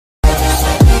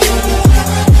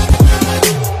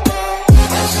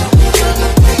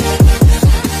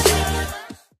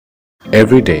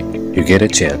Every day you get a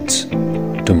chance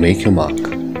to make your mark,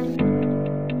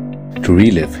 to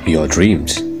relive your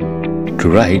dreams, to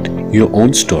write your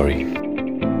own story.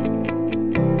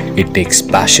 It takes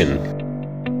passion,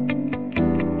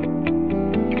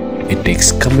 it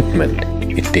takes commitment,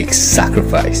 it takes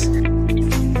sacrifice,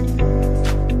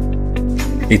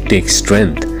 it takes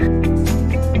strength,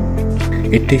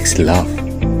 it takes love,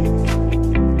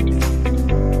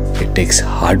 it takes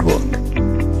hard work.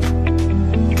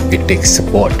 It takes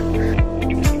support.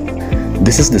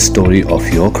 This is the story of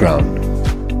your crown.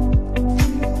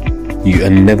 You are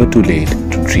never too late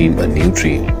to dream a new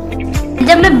dream.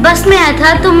 जब मैं बस में आया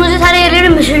था तो मुझे सारे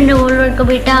एलियड miss India world का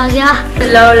बेटा आ गया.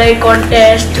 Love like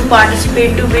contest to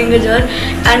participate to being a judge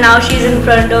and now she's in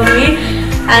front of me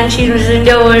and she's Miss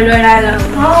India World and I love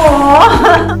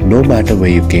her. No matter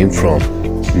where you came from,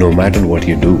 no matter what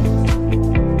you do,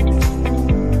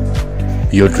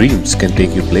 your dreams can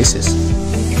take you places.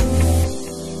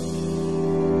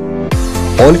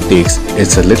 All it takes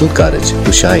is a little courage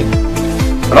to shine.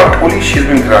 Not only she's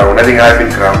been crowned, I think I've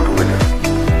been crowned too with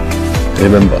her.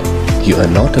 Remember, you are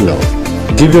not alone.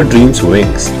 Give your dreams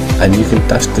wings and you can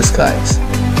touch the skies.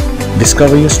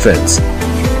 Discover your strengths.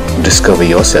 Discover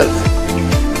yourself.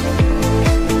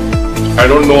 I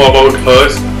don't know about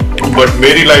hers, but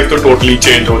मेरी life तो totally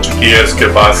change हो चुकी है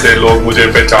इसके बाद से. लोग मुझे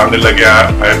पहचानने लगे हैं.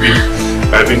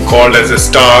 I've been called as a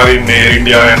star in Air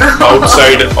India and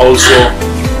outside also.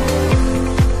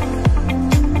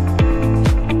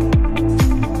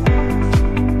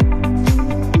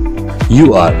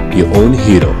 You are your own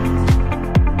hero.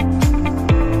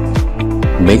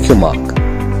 Make your mark.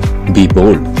 Be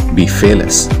bold, be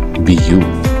fearless, be you.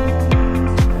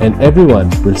 And everyone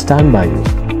will stand by you.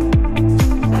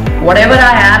 Whatever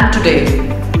I am today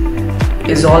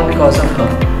is all because of her.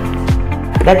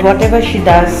 That whatever she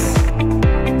does,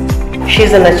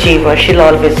 she's an achiever, she'll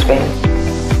always win.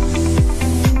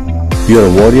 You're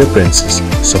a warrior princess,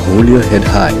 so hold your head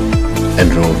high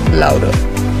and roar louder.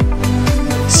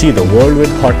 See the world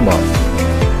with Haut Monde.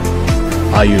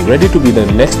 Are you ready to be the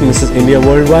next Mrs. India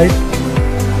Worldwide?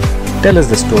 Tell us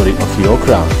the story of your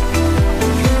crown.